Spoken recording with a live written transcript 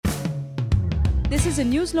This is a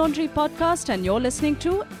News Laundry podcast and you're listening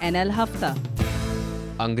to NL Hafta.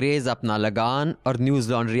 अंग्रेज अपना लगान और न्यूज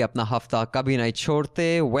लॉन्ड्री अपना हफ्ता कभी नहीं छोड़ते.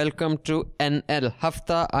 वेलकम टू NL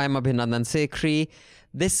हफ्ता. आई एम अभिनंदन Sekhri.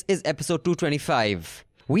 This is episode 225.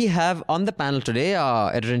 We have on the panel today our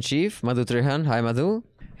editor-in-chief, Madhu Trehan. Hi, Madhu.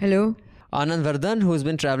 Hello. Anand Vardhan, who's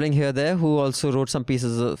been traveling here there, who also wrote some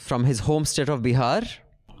pieces from his home state of Bihar.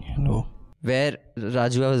 Hello. Where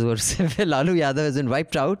Raju was worse, where Lalu Yadav has been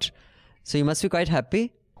wiped out. So you must be quite happy.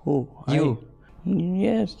 Who? You.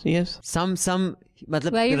 Yes. Some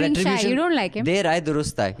matlab Why are you being shy? retribution. You don't like him? Der aay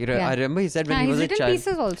durust hai. I remember he said when he was a he's child. written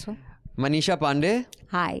pieces also. Manisha Pandey,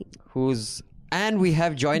 Hi. and we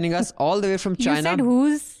have joining us all the way from China. You said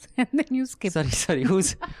who's and then you skipped. Sorry.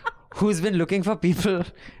 Who's been looking for people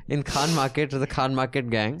in Khan Market or the Khan Market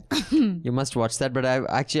gang? You must watch that. But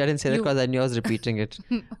I didn't say that because I knew I was repeating it.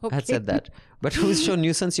 I had said that. But whose show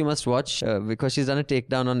Nuisance you must watch because she's done a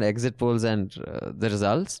takedown on exit polls and the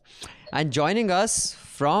results. And joining us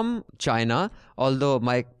from China, although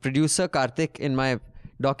my producer Karthik in my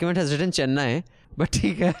document has written Chennai, but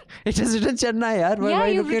it has written Chennai, yaar. Yeah,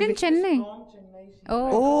 you've written Chennai.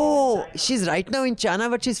 Oh, she's right now in China,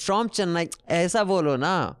 but she's from Chennai. ऐसा बोलो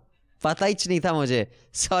ना. पता ही नहीं था मुझे.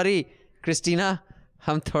 Sorry, Christina.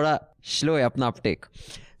 हम थोड़ा slow है अपना uptake.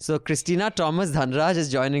 So Christina Thomas Dhanraj is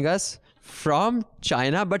joining us from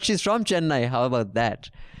China, but she's from Chennai. How about that?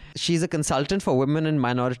 She's a consultant for women and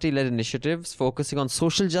minority-led initiatives focusing on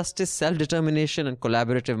social justice, self-determination and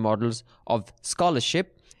collaborative models of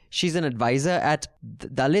scholarship. She's an advisor at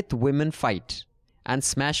Dalit Women Fight and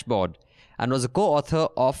Smashboard and was a co-author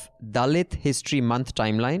of Dalit History Month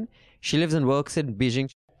Timeline. She lives and works in Beijing.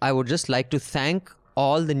 I would just like to thank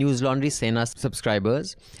all the News Laundry Sena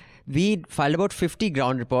subscribers. We filed about 50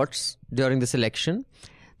 ground reports during this election.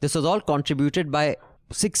 This was all contributed by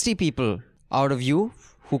 60 people out of you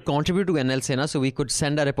who contribute to NL Sena, so we could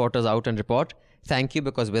send our reporters out and report. Thank you,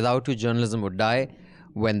 because without you, journalism would die.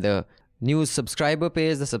 When the news subscriber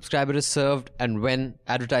pays, the subscriber is served, and when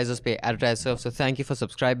advertisers pay, advertisers serve. So thank you for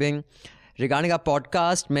subscribing. Regarding our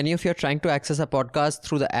podcast, many of you are trying to access our podcast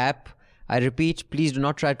through the app. I repeat, please do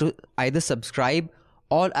not try to either subscribe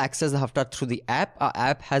or access the Hafta through the app. Our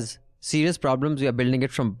app has serious problems. We are building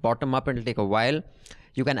it from bottom up and it'll take a while.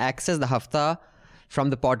 You can access the Hafta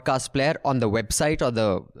from the podcast player on the website or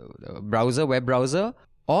the browser, web browser.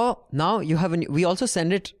 Or now you have we also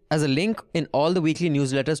send it as a link in all the weekly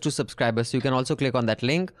newsletters to subscribers. So you can also click on that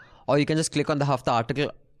link, or you can just click on the Hafta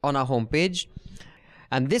article on our homepage.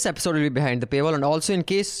 And this episode will be behind the paywall. And also, in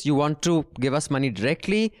case you want to give us money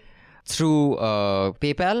directly through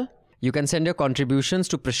PayPal, you can send your contributions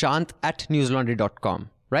to prashant@newslaundry.com.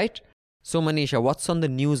 Right? So Manisha, what's on the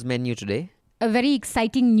news menu today? A very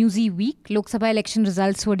exciting newsy week. Lok Sabha election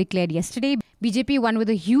results were declared yesterday. BJP won with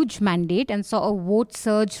a huge mandate and saw a vote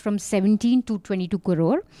surge from 17 to 22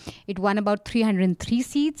 crore. It won about 303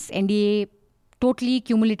 seats. NDA totally,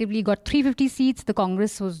 cumulatively got 350 seats. The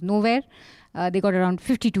Congress was nowhere. They got around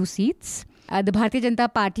 52 seats. The Bharatiya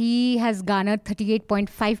Janata Party has garnered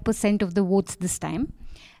 38.5% of the votes this time.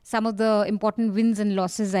 Some of the important wins and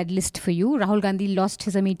losses I'd list for you. Rahul Gandhi lost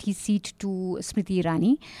his Amethi seat to Smriti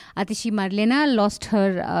Irani. Atishi Marlena lost her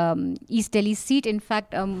East Delhi seat. In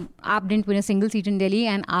fact, AAP didn't win a single seat in Delhi,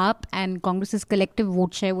 and AAP and Congress's collective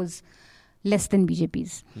vote share was less than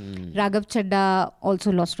BJP's. Raghav Chadda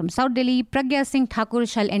also lost from South Delhi. Pragya Singh Thakur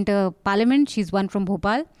shall enter parliament. She's won from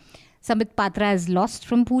Bhopal. Sambit Patra has lost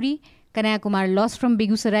from Puri. Kanaya Kumar lost from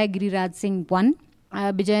Begusarai. Giriraj Singh won.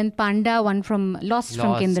 Bijayant Panda lost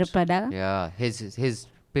from Kendrapada. Yeah, his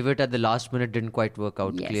pivot at the last minute didn't quite work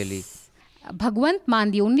out clearly. Bhagwant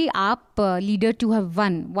Mann, the only AAP leader to have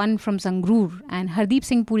won from Sangrur, and Hardeep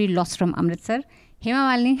Singh Puri lost from Amritsar. Hema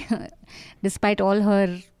Malini, despite all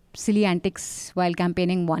her silly antics while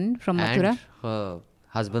campaigning, won from Mathura. And her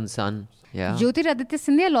husband's son. Yeah. Jyotiraditya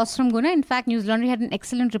Scindia lost from Guna. In fact, News Laundry had an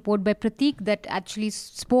excellent report by Prateek that actually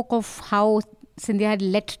spoke of how Scindia had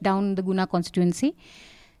let down the Guna constituency.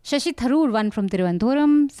 Shashi Tharoor won from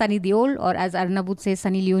Thiruvananthapuram. Sunny Deol, or as Arnab would say,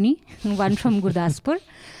 Sunny Leone, won from Gurdaspur.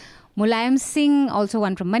 Mulayam Singh also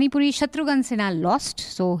won from Manipuri. Shatrughan Sinha lost,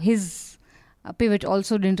 so his pivot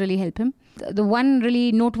also didn't really help him. The one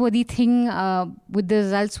really noteworthy thing with the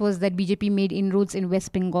results was that BJP made inroads in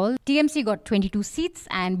West Bengal. TMC got 22 seats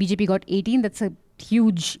and BJP got 18. That's a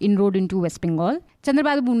huge inroad into West Bengal.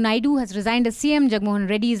 Chandrababu Naidu has resigned as CM. Jagmohan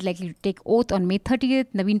Reddy is likely to take oath on May 30th.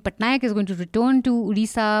 Naveen Patnaik is going to return to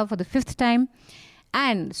Odisha for the 5th time.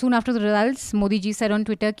 And soon after the results, Modi ji said on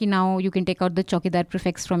Twitter that now you can take out the Chaukidar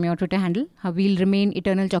prefix from your Twitter handle. We'll remain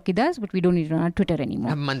eternal Chaukidars, but we don't need it on our Twitter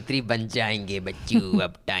anymore. हम मंत्री बन जाएंगे बच्चू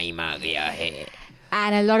अब time आ गया है.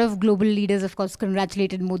 And a lot of global leaders, of course,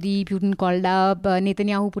 congratulated Modi. Putin called up.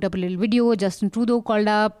 Netanyahu put up a little video. Justin Trudeau called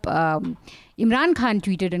up. Imran Khan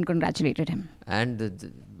tweeted and congratulated him.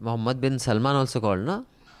 And Mohammed bin Salman also called, no?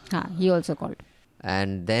 He also called.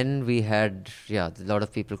 And then we had, a lot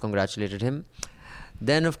of people congratulated him.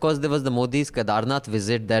 Then, of course, there was the Modi's Kedarnath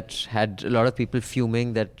visit that had a lot of people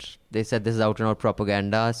fuming that they said this is out and out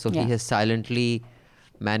propaganda. So he has silently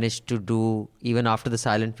managed to do, even after the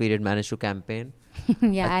silent period, managed to campaign.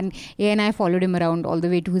 And ANI followed him around all the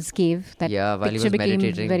way to his cave. That while he picture was became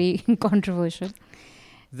meditating. very controversial.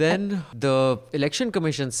 Then the election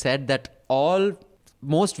commission said that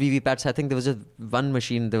most VVPATs, I think there was just one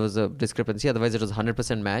machine, there was a discrepancy, otherwise it was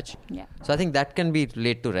 100% match. Yeah. So I think that can be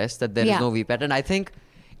laid to rest, that there is no VPAT. And I think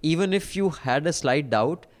even if you had a slight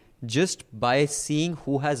doubt, just by seeing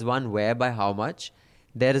who has won where by how much,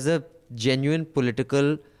 there is a genuine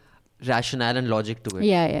political rationale and logic to it.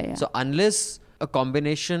 Yeah. So unless a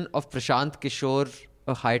combination of Prashant Kishore,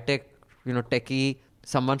 a high-tech, techie,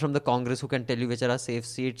 someone from the Congress who can tell you which are our safe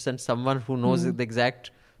seats, and someone who knows the exact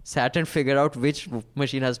sat and figure out which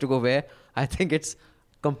machine has to go where, I think it's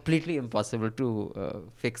completely impossible to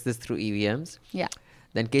fix this through EVMs. Yeah.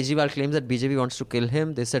 Then Kejriwal claims that BJP wants to kill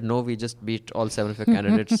him. They said, no, we just beat all 7 of your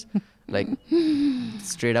candidates, like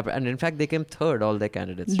straight up. And in fact, they came third, all their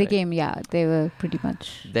candidates. They came, they were pretty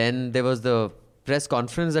much. Then there was the press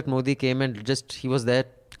conference that Modi came and he was there.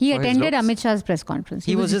 He for his attended looks. Amit Shah's press conference.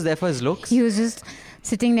 He was just there for his looks. He was just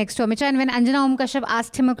sitting next to Amit Shah. And when Anjana Om Kashyap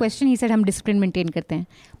asked him a question, he said, "Hum discipline maintain karte hain."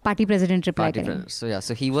 Party president replied.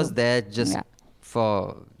 So he was there just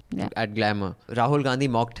for at glamour. Rahul Gandhi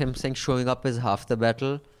mocked him, saying showing up is half the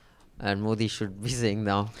battle. And Modi should be saying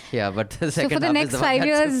now. Yeah, but the second So for the half next is the one 5 that's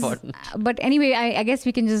years, important. but anyway, I guess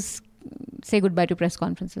we can just say goodbye to press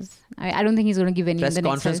conferences. I don't think he's going to give any Press in the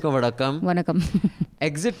conference next ko vadakam. Vanakam.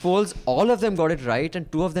 Exit polls, all of them got it right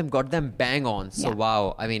and 2 of them got them bang on. So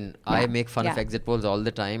wow, I mean, I make fun of exit polls all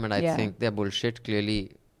the time and I think they're bullshit.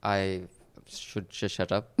 Clearly, I should just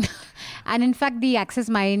shut up. And in fact, the Access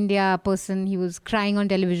My India person, he was crying on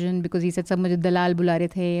television because he said, "Sab mujhe dalal bula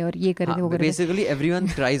rahe the aur ye kar rahe the, wo kar rahe the." Basically, everyone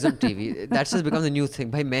cries on TV. That's just become the new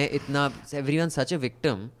thing. Everyone's such a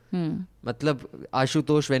victim. Matlab,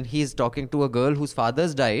 Ashutosh, when he's talking to a girl whose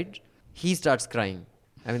father's died, he starts crying.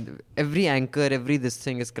 I mean, every anchor, this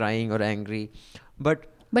thing is crying or angry.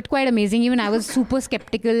 But quite amazing. Even I was super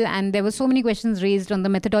skeptical and there were so many questions raised on the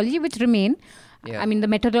methodology which remain. I mean, the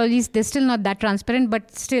methodologies, they're still not that transparent,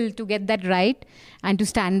 but still to get that right and to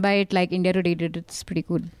stand by it like India Today did, it's pretty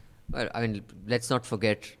good. Well, I mean, let's not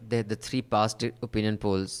forget the 3 past opinion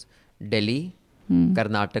polls. Delhi,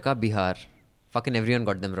 Karnataka, Bihar. Fucking everyone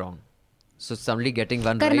got them wrong. So suddenly getting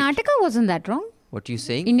one right. Karnataka wasn't that wrong. What are you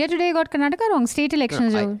saying? India Today got Karnataka wrong. State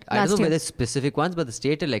elections. I don't know whether specific ones, but the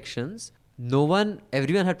state elections,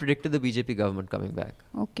 everyone had predicted the BJP government coming back.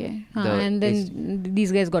 Okay. And then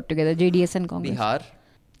these guys got together, JDS and Congress. Bihar,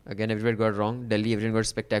 again, everybody got it wrong. Delhi, everyone got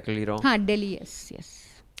spectacularly wrong. Delhi, yes.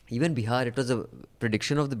 Even Bihar, it was a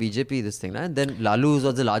prediction of the BJP, this thing. And then Lalu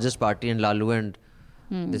was the largest party and Lalu and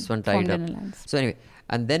this one tied up. So anyway,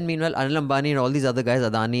 and then meanwhile, Anil Ambani and all these other guys,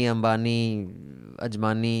 Adani, Ambani,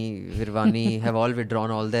 Ajmani, Virwani, have all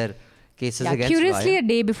withdrawn all their cases against curiously, Vaya. a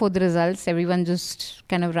day before the results, everyone just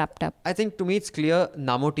kind of wrapped up. I think to me it's clear,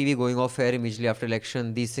 Namo TV going off air immediately after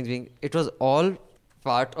election, these things it was all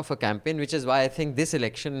part of a campaign, which is why I think this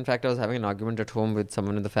election, in fact, I was having an argument at home with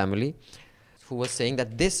someone in the family who was saying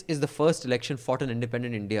that this is the first election fought in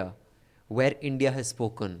independent India where India has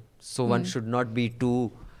spoken. So one should not be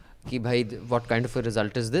too, ki bhai, what kind of a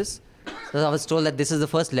result is this? So I was told that this is the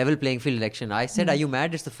first level playing field election. I said, are you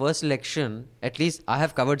mad? It's the first election. At least I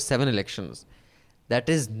have covered 7 elections. That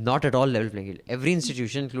is not at all level playing field. Every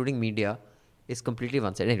institution, including media, is completely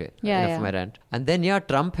one-sided. Anyway, enough of my rant. And then,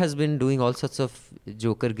 Trump has bin doing all sorts of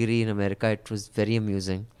jokergiri in America. It was very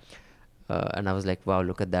amusing. And I was like, wow,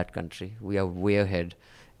 look at that country. We are way ahead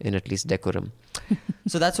in at least decorum.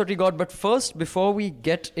 So that's what we got. But first, before we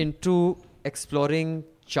get into exploring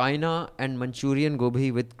China and Manchurian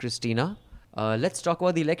Gobi with Christina, let's talk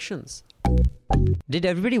about the elections. Did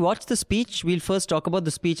everybody watch the speech? We'll first talk about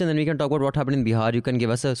the speech and then we can talk about what happened in Bihar. You can give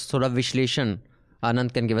us a sort of Vishleshan.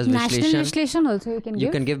 Anand can give us National Vishleshan. Vishleshan also you can give.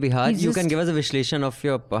 You can give Bihar. You can give us a Vishleshan of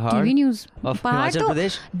your Pahar. TV news. Of Pahar Himachal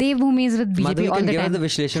Pradesh. Devbhoomi is with BJP Madhu, you all can the give time. us the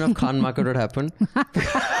Vishleshan of Khan Market what happened.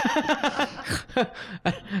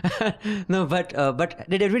 No, but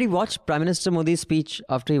did everybody watch Prime Minister Modi's speech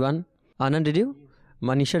after he won? Anand, did you?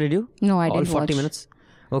 Manisha, did you? No, I all didn't 40 watch. minutes?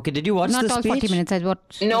 Okay, did you watch Not the all speech? 40 minutes. I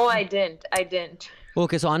watched. No, I didn't.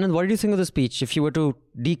 Okay, so Anand, what did you think of the speech? If you were to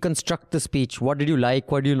deconstruct the speech, what did you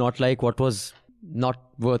like? What did you not like? What was not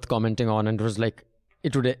worth commenting on and was like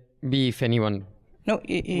it would be if anyone. No,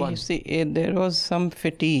 you see, there was some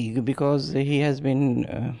fatigue because he has been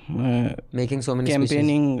Making so many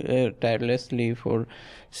campaigning tirelessly for,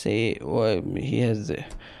 say, he has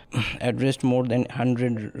addressed more than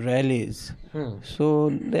 100 rallies.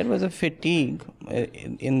 So there was a fatigue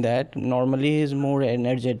in that. Normally he is more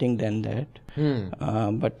energetic than that.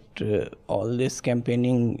 But all this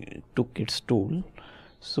campaigning took its toll.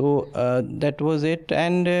 So that was it,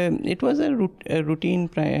 and it was a routine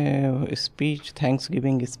speech,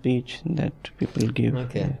 Thanksgiving speech that people give.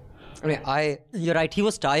 Okay. I mean, you're right. He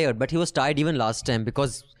was tired, but he was tired even last time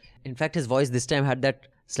because, in fact, his voice this time had that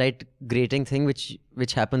slight grating thing, which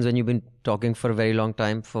happens when you've been talking for a very long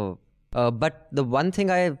time. But the one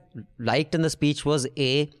thing I liked in the speech was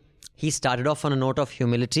he started off on a note of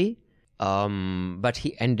humility, but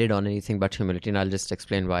he ended on anything but humility, and I'll just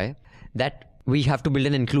explain why. That we have to build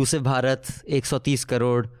an inclusive Bharat, 130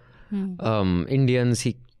 crore Indians.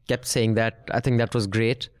 He kept saying that. I think that was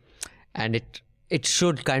great. And it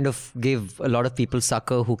should kind of give a lot of people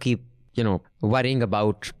succor who keep, worrying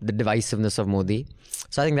about the divisiveness of Modi.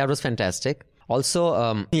 So I think that was fantastic.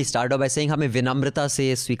 Also, he started off by saying, hame vinamrata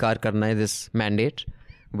se swikar karna hai this mandate.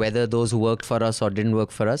 Whether those who worked for us or didn't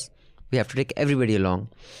work for us, we have to take everybody along.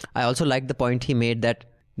 I also like the point he made that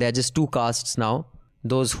there are just two castes now.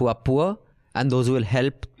 Those who are poor and those who will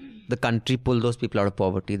help the country pull those people out of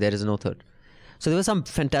poverty. There is no third. So there were some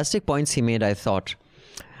fantastic points he made, I thought.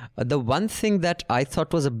 The one thing that I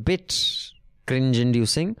thought was a bit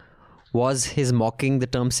cringe-inducing was his mocking the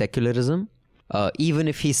term secularism. Even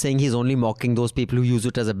if he's saying he's only mocking those people who use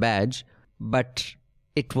it as a badge. But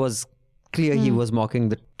it was clear he was mocking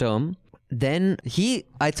the term. Then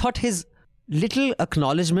I thought his little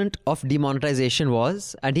acknowledgement of demonetization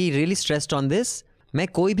was, and he really stressed on this, मैं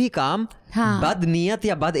कोई भी काम बद नियत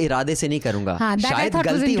या बद इरादे से नहीं करूंगा. शायद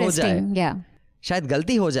गलती हो जाए, शायद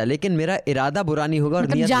गलती हो जाए, लेकिन मेरा इरादा बुरा नहीं होगा और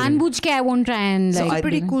नियत जानबूझ के I won't try and like. It's a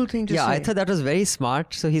pretty cool thing to say. Yeah, I thought that was very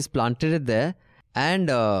smart. So he's planted it there. And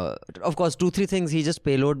of course, 2-3 things he just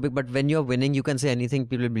payload. But when you're winning, you can say anything.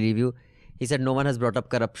 People will believe you. He said no one has brought up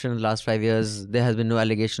corruption in the last 5 years. There has been no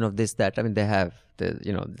allegation of this, that. I mean, they have.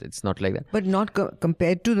 It's not like that. But not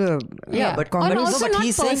compared to the but also not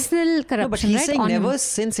personal corruption. No, but he's right? saying never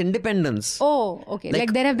since independence. Oh, okay.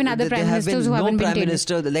 Like there have been other prime ministers who haven't been prime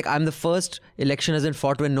minister. Like I'm the first election has been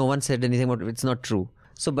fought when no one said anything about it. It's not true.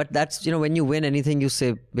 So, but that's when you win, anything you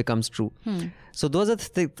say becomes true. So those are the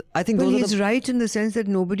things. I think those are he's right in the sense that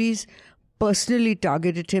nobody's personally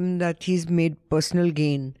targeted him, that he's made personal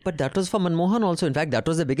gain. But that was for Manmohan also. In fact, that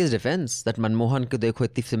was the biggest defense. That Manmohan ko dekho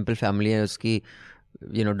itni simple family hai, uski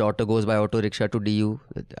daughter goes by auto rickshaw to DU.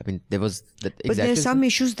 I mean, there was that exactly. But there are some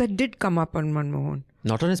issues that did come up on Manmohan.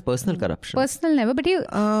 Not on his personal corruption. Personal never, but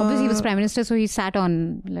obviously he was prime minister, so he sat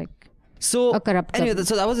on a corrupt. Anyway,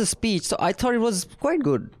 so that was a speech. So I thought it was quite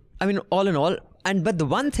good. I mean, all in all. But the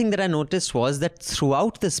one thing that I noticed was that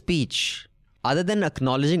throughout the speech, other than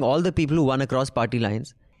acknowledging all the people who won across party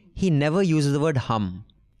lines, he never uses the word hum.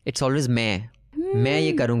 It's always मैं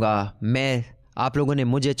ये करूँगा, मैं आप लोगों ने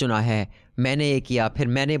मुझे चुना है, मैंने ये किया, फिर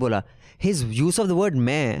मैंने बोला. His use of the word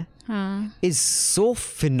मैं is so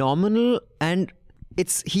phenomenal, and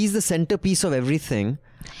he's the centerpiece of everything.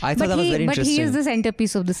 I thought that was very interesting. But he is the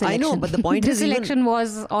centerpiece of this election. I know, but the point is this election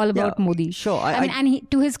was all about Modi. Sure. I mean,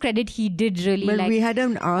 and to his credit, he did really well, we had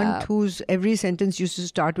an aunt whose every sentence used to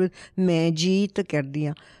start with "मैं जीत कर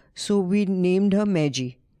दिया," so we named her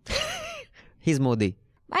Maiji. He's Modi.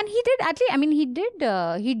 And he did actually. I mean, he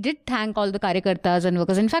did thank all the karyakartas and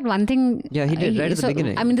workers. In fact, one thing. Yeah, he did right at the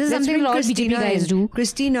beginning. I mean, this is something a lot of BJP guys do.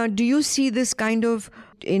 Christina, do you see this kind of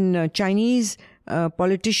in Chinese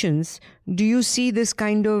politicians? Do you see this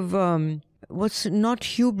kind of what's not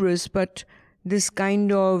hubris, but this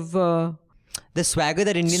kind of the swagger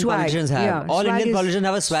that Indian politicians have? Yeah, all Indian politicians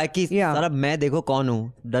have a swag. Ki, yeah. मैं देखो कौन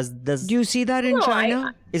हूँ. Does do you see that in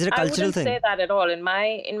China? Is it a cultural thing? I wouldn't say that at all. In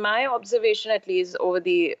my observation, at least over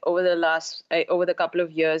the couple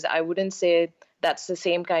of years, I wouldn't say that's the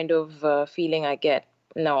same kind of feeling I get.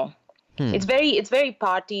 No. It's very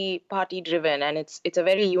party driven, and it's a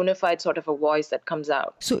very unified sort of a voice that comes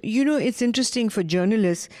out. So it's interesting for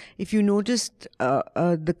journalists. If you noticed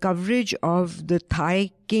the coverage of the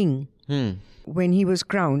Thai king when he was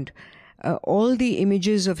crowned, all the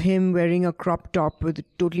images of him wearing a crop top with a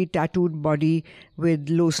totally tattooed body, with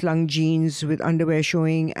low-slung jeans, with underwear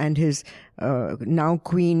showing, and his now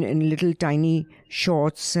queen in little tiny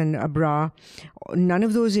shorts and a bra, none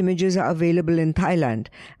of those images are available in Thailand.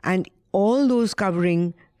 And all those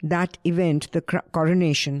covering that event, the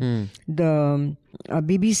coronation, the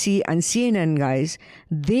BBC and CNN guys,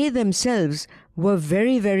 they themselves were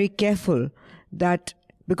very, very careful that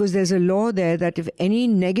because there's a law there that if any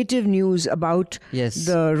negative news about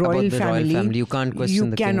the royal family, you can't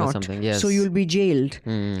question the king or something. Yes. So you'll be jailed.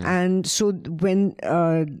 And so when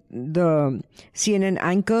the CNN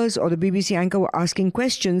anchors or the BBC anchor were asking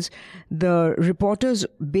questions, the reporters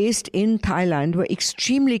based in Thailand were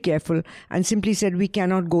extremely careful and simply said, we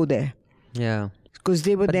cannot go there. Yeah. Because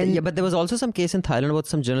they were but there was also some case in Thailand about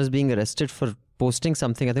some journalists being arrested for posting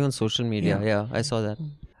something, I think, on social media. Yeah, I saw that.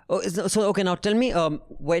 Oh, so okay. Now tell me,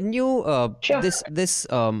 when you this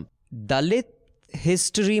Dalit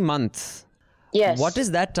History Month. Yes. What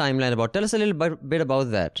is that timeline about? Tell us a little bit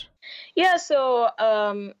about that. Yeah. So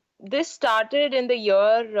this started in the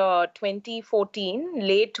year 2014,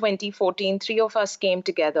 late 2014. Three of us came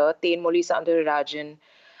together: Tenmoli Soundararajan,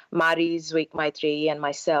 Mari Zwik Maitreyi, and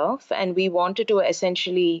myself, and we wanted to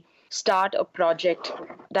essentially start a project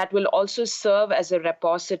that will also serve as a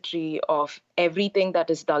repository of everything that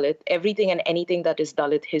is Dalit, everything and anything that is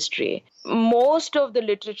Dalit history. Most of the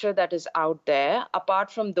literature that is out there, apart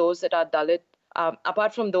from those that are Dalit,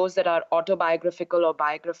 apart from those that are autobiographical or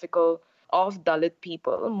biographical of Dalit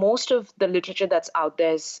people, most of the literature that's out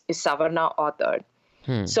there is Savarna authored.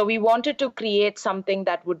 So we wanted to create something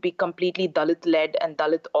that would be completely Dalit-led and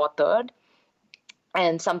Dalit-authored,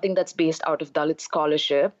 and something that's based out of Dalit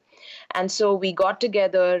scholarship. And so we got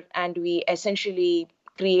together and we essentially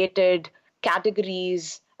created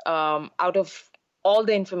categories out of all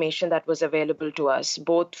the information that was available to us,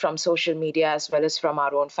 both from social media as well as from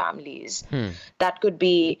our own families. That could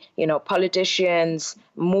be, politicians,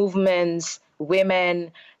 movements,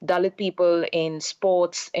 women, Dalit people in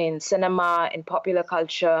sports, in cinema, in popular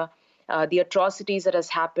culture, the atrocities that has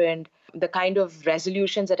happened, the kind of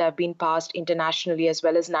resolutions that have been passed internationally as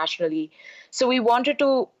well as nationally. So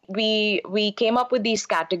we came up with these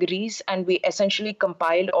categories and we essentially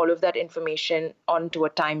compiled all of that information onto a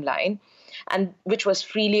timeline, and which was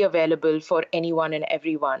freely available for anyone and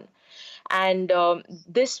everyone. And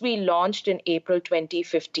this we launched in April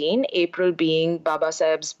 2015, April being Baba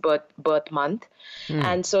Saheb's birth month.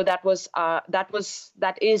 And so that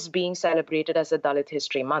is being celebrated as a Dalit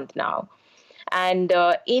History Month now. And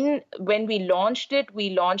when we launched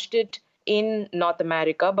it in North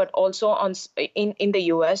America, but also in the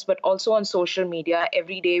US, but also on social media.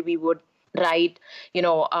 Every day we would write,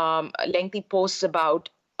 lengthy posts about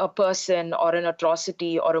a person or an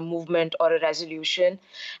atrocity or a movement or a resolution.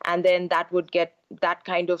 And then that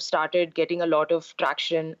kind of started getting a lot of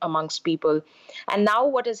traction amongst people. And now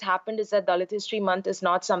what has happened is that Dalit History Month is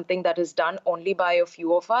not something that is done only by a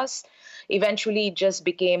few of us. Eventually it just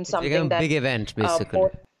became something that... big event, basically.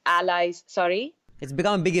 Both allies, sorry? It's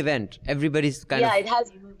become a big event. Everybody's kind of... Yeah, it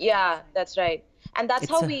has. Yeah, that's right. And that's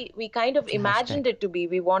how we kind of imagined it to be.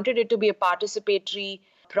 We wanted it to be a participatory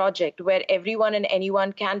project where everyone and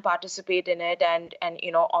anyone can participate in it and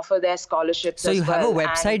offer their scholarships. So you have a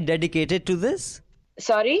website dedicated to this?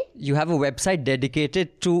 Sorry? You have a website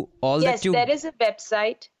dedicated to all that you... Yes, there is a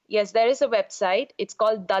website. Yes, there is a website. It's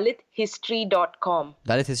called dalithistory.com.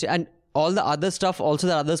 Dalit History. And all the other stuff, also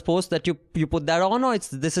the others post that you put that on, or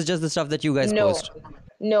this is just the stuff that you guys post?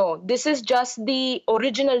 No, this is just the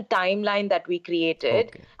original timeline that we created.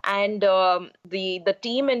 Okay. And the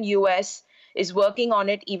team in US is working on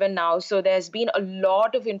it even now. So there's been a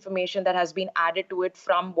lot of information that has been added to it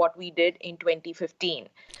from what we did in 2015.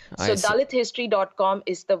 So dalithistory.com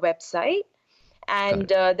is the website. And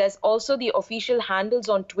there's also the official handles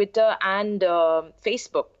on Twitter and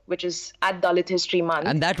Facebook, which is at Dalit History Month.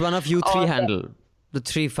 And that one of you three handle, the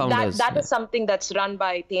three founders. That is something that's run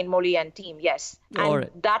by Tenmoli and team, yes. And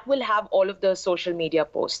that will have all of the social media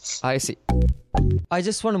posts. I see. I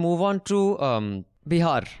just want to move on to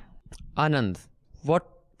Bihar. Anand, what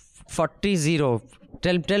 40-0?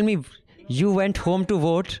 Tell me, you went home to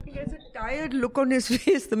vote. He has a tired look on his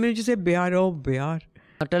face the minute you say Bihar. Oh, Bihar.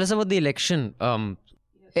 Now tell us about the election.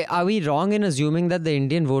 Are we wrong in assuming that the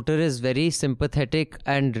Indian voter is very sympathetic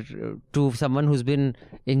and to someone who's been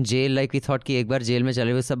in jail? Like we thought ki ek baar jail mein chale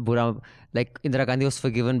hue sab bura. Like Indira Gandhi was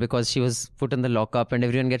forgiven because she was put in the lockup and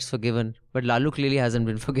everyone gets forgiven. But Lalu clearly hasn't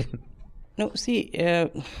been forgiven. No, see...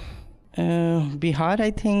 Bihar,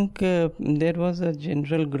 I think there was a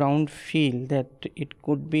general ground feel that it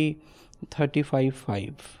could be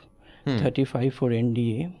 35-5. 35 for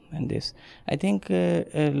NDA and this. I think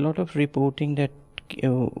a lot of reporting that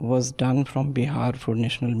was done from Bihar for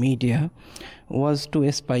national media was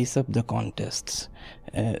to spice up the contests.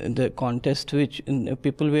 The contest which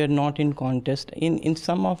people were not in contest. In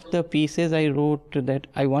some of the pieces I wrote that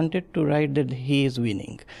I wanted to write that he is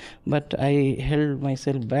winning, but I held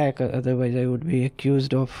myself back, otherwise I would be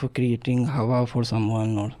accused of creating hawa for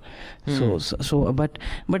someone or so. But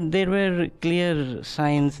there were clear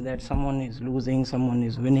signs that someone is losing, someone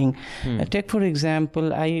is winning. Take for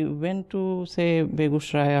example, I went to say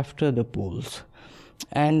Begusrai after the polls.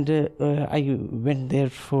 And I went there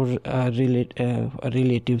for a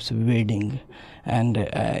relative's wedding, and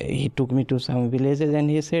he took me to some villages, and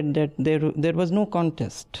he said that there was no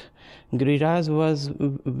contest. Giriraj was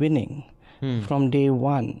winning from day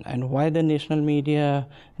one, and why the national media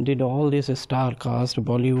did all this star cast,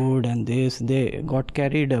 Bollywood and this, they got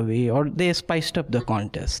carried away, or they spiced up the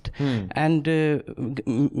contest. And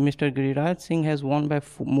Mr. Giriraj Singh has won by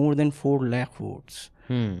more than 4 lakh votes.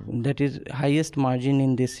 That is highest margin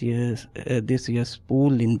in this year's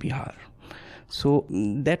poll in Bihar. So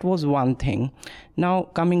that was one thing. Now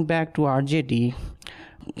coming back to RJD,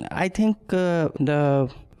 I think the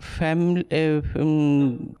family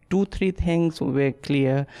 2-3 things were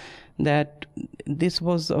clear, that this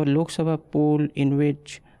was a Lok Sabha poll in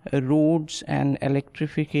which roads and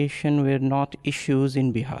electrification were not issues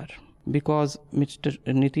in Bihar, because Mr.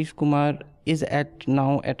 Nitish Kumar is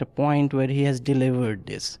now at a point where he has delivered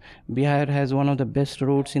this. Bihar has one of the best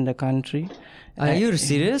roads in the country. Are you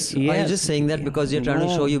serious? Yes. Or are you just saying that because you're trying to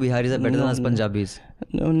show you Biharis are better than us Punjabis?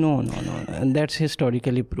 No. And that's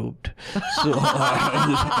historically proved.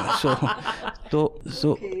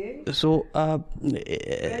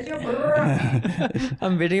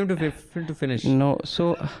 I'm waiting him to finish. No,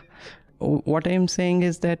 so what I am saying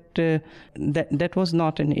is that that was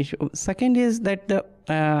not an issue. Second is that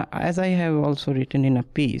as I have also written in a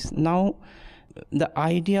piece, now the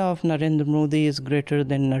idea of Narendra Modi is greater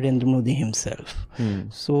than Narendra Modi himself.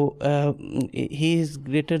 So he is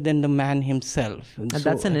greater than the man himself. And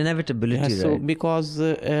that's an inevitability, so right? Because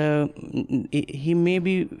he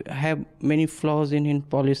maybe have many flaws in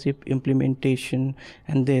policy implementation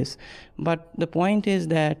and this, but the point is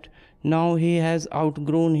that now he has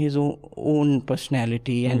outgrown his own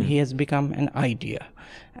personality, and he has become an idea,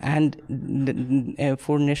 and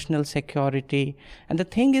for national security. And the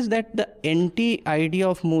thing is that the anti-idea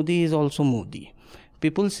of Modi is also Modi.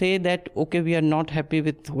 People say that, okay, we are not happy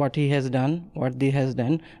with what they has done,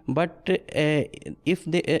 but if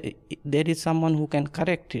there is someone who can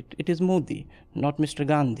correct it, it is Modi, not Mr.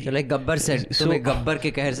 Gandhi. So like Gabbar said, तुम्हें गब्बर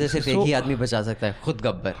के कहर से सिर्फ एक ही आदमी बचा सकता है, खुद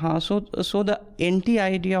गब्बर. हाँ, so the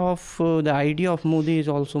anti-idea of the idea of Modi is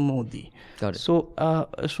also Modi. Got it.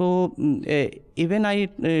 So even I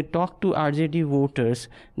talked to RJD voters,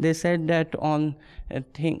 they said that on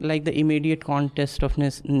thing like the immediate contest of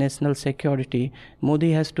national security,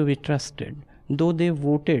 Modi has to be trusted. Though they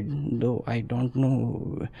voted, though I don't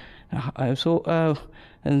know.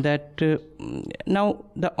 Now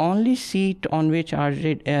the only seat on which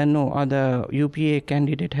the UPA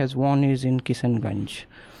candidate has won is in Kishanganj.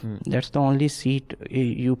 That's the only seat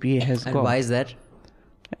UPA has got. And why is that?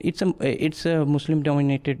 It's a Muslim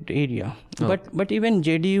dominated area, but even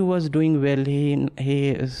JDU was doing well.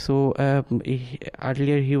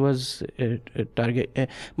 Earlier he was target,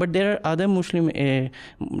 but there are other Muslim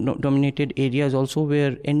dominated areas also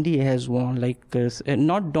where NDA has won, like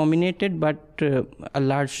not dominated, but a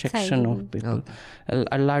large section of people,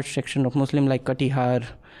 a large section of Muslim, like Katihar,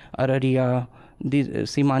 Araria, the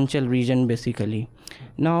Simanchal region basically.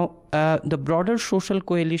 Now the broader social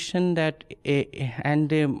coalition that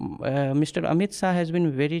Mr. Amit Shah has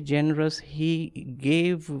been very generous. He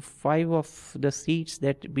gave 5 of the seats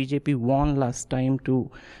that BJP won last time to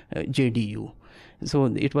JDU. So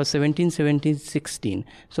it was 17-16.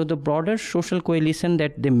 So the broader social coalition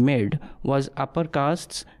that they made was upper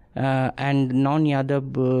castes and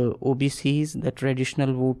non-Yadav OBCs, the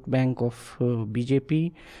traditional vote bank of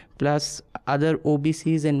BJP, plus other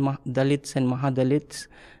OBCs and Dalits and Mahadalits.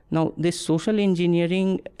 Now, this social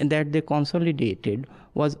engineering that they consolidated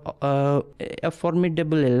was a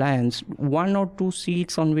formidable alliance. 1 or 2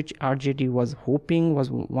 seats on which RJD was hoping was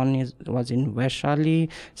in Vaishali,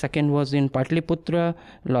 second was in Patliputra.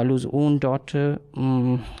 Lalu's own daughter,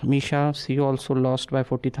 Misha, she also lost by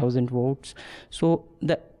 40,000 votes. So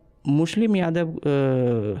the Muslim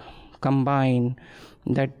Yadav combine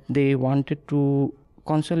that they wanted to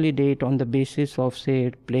consolidate on the basis of,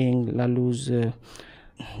 say, playing Lalu's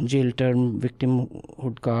jail term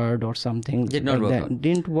victimhood card or something.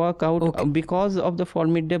 Didn't work out because of the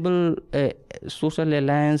formidable social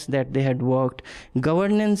alliance that they had worked.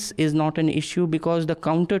 Governance is not an issue because the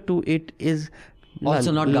counter to it is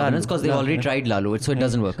Also not governance, because they've already Lalu. tried Lalu, so it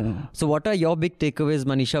doesn't work. So what are your big takeaways,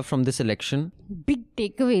 Manisha, from this election? Big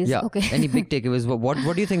takeaways. Yeah. Okay. Any big takeaways? What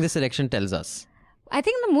do you think this election tells us? I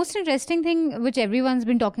think the most interesting thing which everyone's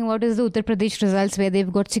been talking about is the Uttar Pradesh results, where they've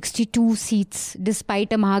got 62 seats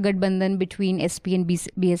despite a Mahagathbandhan between SP and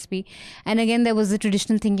BSP. And again, there was the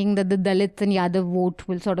traditional thinking that the Dalit and Yadav vote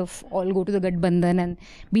will sort of all go to the Gathbandhan and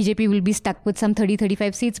BJP will be stuck with some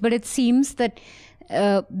 30-35 seats. But it seems that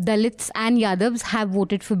Dalits and Yadavs have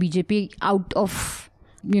voted for BJP out of,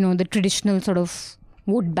 the traditional sort of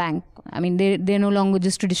vote bank. I mean, they're no longer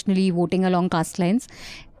just traditionally voting along caste lines.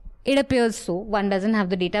 It appears so. One doesn't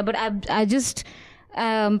have the data, but I just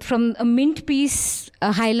from a Mint piece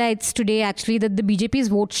highlights today actually that the BJP's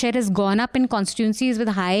vote share has gone up in constituencies with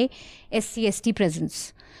high SC/ST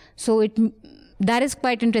presence. So that is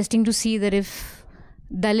quite interesting to see that if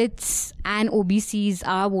Dalits and OBCs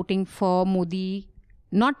are voting for Modi,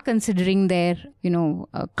 not considering their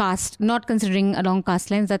caste, not considering along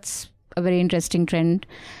caste lines, that's a very interesting trend.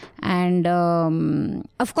 And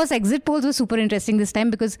of course exit polls were super interesting this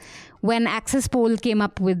time, because when Access poll came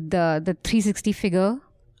up with the 360 figure,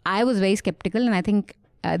 I was very skeptical, and I think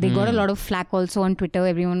they got a lot of flack also on Twitter.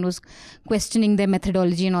 Everyone was questioning their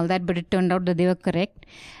methodology and all that, but it turned out that they were correct.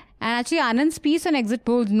 And actually Anand's piece on exit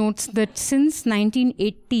polls notes that since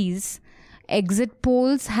 1980s exit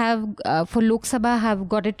polls have for Lok Sabha have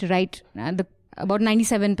got it right, about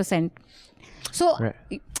 97%. So Right.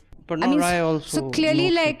 But now Rai also. So clearly,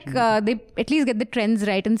 they at least get the trends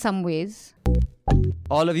right in some ways.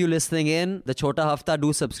 All of you listening in, the Chota Hafta,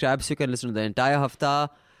 do subscribe so you can listen to the entire Hafta.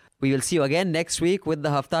 We will see you again next week with the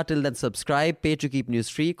Hafta. Till then, subscribe, pay to keep news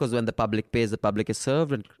free, because when the public pays, the public is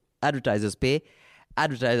served. When advertisers pay,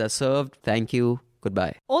 advertisers are served. Thank you.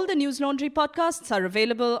 Goodbye. All the News Laundry podcasts are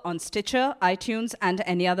available on Stitcher, iTunes, and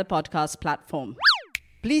any other podcast platform.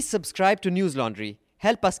 Please subscribe to News Laundry.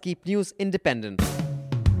 Help us keep news independent.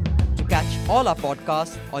 To catch all our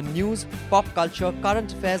podcasts on news, pop culture,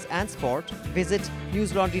 current affairs and sport, visit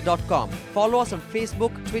newslaundry.com. Follow us on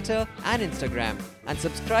Facebook, Twitter and Instagram, and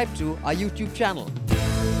subscribe to our YouTube channel.